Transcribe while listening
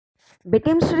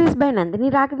Bedtime stories by Nandini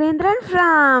Raghavendran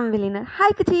from Villinar. Hi,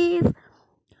 Kuchis!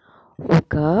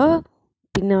 ఒక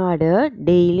పిన్నవాడు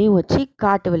daily వచ్చి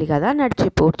కాటువలి కదా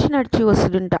నడిచి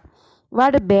వస్తుంట.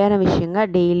 వాడు బేర విషయంగా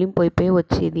డైలీ పోయి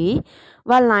వచ్చేది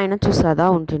వాళ్ళ నాయన చూసాదా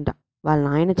ఉంటుంట. వాళ్ళ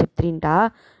నాయన చెప్తుంట,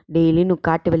 డైలీ నువ్వు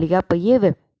కాటువలిగా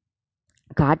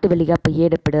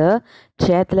పోయేటప్పుడు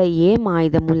చేతిలో ఏం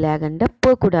ఆయుధము లేకుండా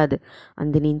పోకూడదు.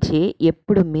 అందునుంచి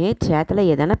ఎప్పుడుమే చేతిలో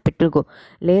ఏదైనా పెట్టుకో,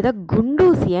 లేదా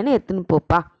గుండూసి అని ఎత్తుని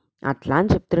పోప్పా అట్లా అని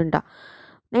చెప్తుంట.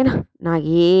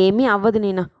 నాకేమీ అవ్వదు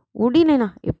నైనా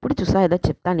ఎప్పుడు చూసా ఏదో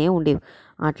చెప్తానే ఉండేవి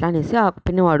అట్లా అనేసి ఆ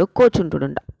పిన్నవాడు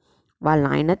కూర్చుంటుంట. వాళ్ళ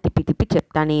నాయన తిప్పి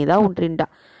చెప్తానేదా ఉంటుంట.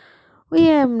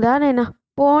 ఏందా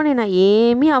పోనైనా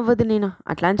ఏమీ అవ్వదు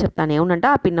అట్లా అని చెప్తానే ఉండంట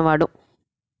ఆ పిన్నవాడు.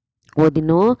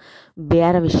 వదినో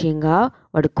బేర విషయంగా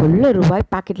వాడు రూపాయి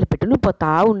ప్యాకెట్లు పెట్టుకుని పోతా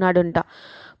ఉన్నాడంట.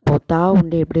 పోతా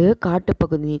ఉండేప్పుడు కాటు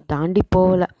పగుని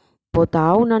పోతా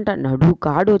ఉన్నంట. నడువు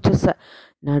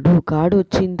కాడు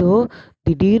వచ్చిందో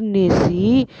దిడీర్నేసి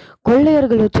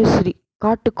కొల్లెరగలు వచ్చేసిరి.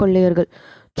 కాటు కొల్లెరగలు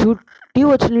చుట్టి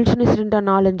వచ్చి నిల్చునేసిరింట.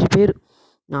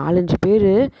 4-5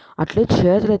 పేరు అట్లే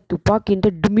చేతుల తుపాకింట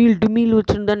డుమీల్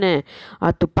వచ్చిందనే ఆ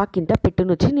తుపాకింట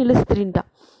పెట్టుని వచ్చి నిలుస్తురింట.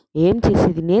 ఏం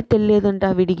చేసేదినే తెలియదంట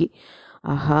వీడికి.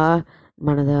 ఆహా,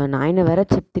 మన నాయన వేరే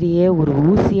చెప్తిరియే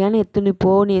ఊసి అని ఎత్తుని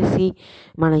పోనేసి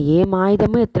మన ఏం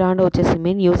ఆయుధమో ఎత్తురాండో వచ్చేసి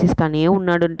యోసిస్తానే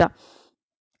ఉన్నాడంట.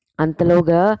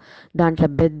 అంతలోగా దాంట్లో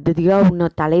పెద్దదిగా ఉన్న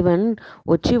తలైవన్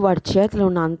వచ్చి వాడి చేతిలో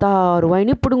ఉన్న అంతా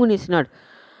రూపాయిని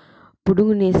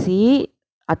పుడుగునేసి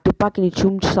ఆ తుపాకిని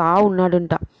చుంచుతా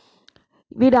ఉన్నాడంట.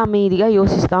 వీడు ఆ మీదిగా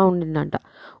యోసిస్తూ ఉండిందంట.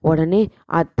 ఉడనే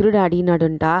అత్రుడు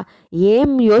అడిగినాడంట, ఏం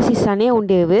యోసిస్తానే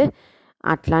ఉండేవి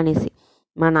అట్లా అనేసి.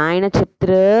 మా నాయన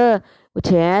చెప్తారు,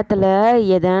 చేతల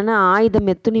ఏదైనా ఆయుధం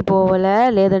ఎత్తుని పోవాలా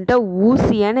లేదంటే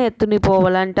ఊసి అని ఎత్తుని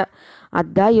పోవాలంట.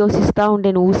 అద్దా యోసిస్తూ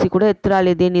ఉండేను, ఊసి కూడా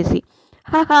ఎత్తురాలేదేనేసి.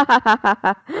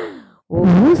 ఓ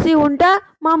ఊసి ఉంటా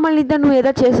మమ్మల్ని ఇద్దరు నువ్వు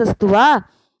ఏదో చేసేస్తువా,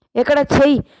 ఎక్కడ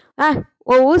చెయ్యి,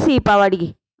 ఓ ఊసి పావాడికి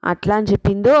అట్లా అని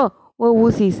చెప్పిందో. ఓ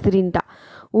ఊసి ఇస్త్రింట.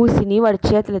 ఊసిని వాడి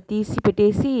చేతిలో తీసి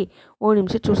పెట్టేసి ఓ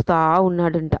నిమిషం చూస్తూ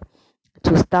ఉన్నాడంట.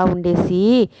 చూస్తూ ఉండేసి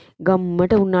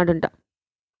గమ్మట ఉన్నాడంట.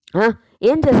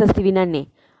 ఏం చేసేస్తివి నన్ను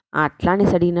అట్లానే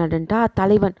అడిగినాడంట ఆ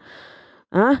తలైవన్.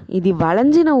 ఇది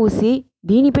వలంజిన ఊసి,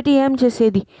 దీని పెట్టి ఏం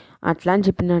చేసేది అట్లా అని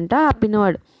చెప్పినంట ఆ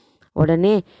పిన్నవాడు.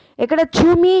 ఉడనే ఎక్కడ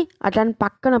చూమి అట్లా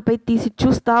పక్కన పోయి తీసి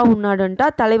చూస్తూ ఉన్నాడంట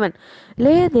తలైవన్.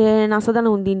 లేదే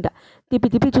నసదనం ఉందింట.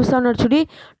 తిప్పి చూస్తా ఉన్నాడు చూడి.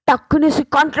 టక్కునేసి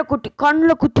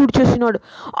కండ్లకు తుడిచేసినాడు.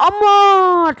 అమ్మా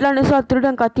అట్లా అనేసి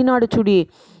అతడు కత్తినాడు చూడి.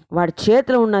 వాడి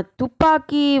చేతిలో ఉన్న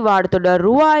తుపాకీ, వాడితో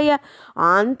రువాయ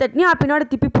అంతటినీ ఆ పిన్నాడు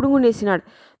తిప్పి పుడుగునేసినాడు.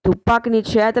 తుపాకిని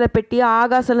చేతిలో పెట్టి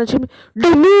ఆకాశంలో చూపి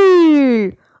డుమీ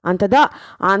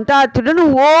అంతా అతడును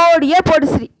ఓడియే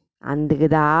పొడిసిరి.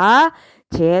 అందుకుదా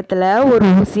చేతిలో ఓ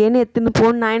ఊసేని ఎత్తుని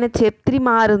పోని నాయన చెప్తిరి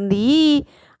మారుంది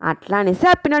అట్లా అనేసి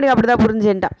అప్పినాడు. అప్పుడుదా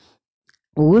పురింజంట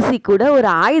ఊసి కూడా ఒక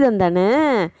ఆయుధం దానే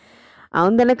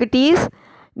అవుందన కుటీస్.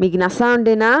 మీకు నస్సా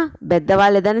ఉండేనా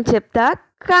పెద్దవాళ్ళు ఏదని చెప్తా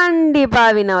కండిపా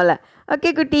వినవాల. Okay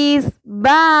cuties,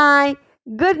 bye,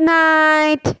 good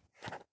night.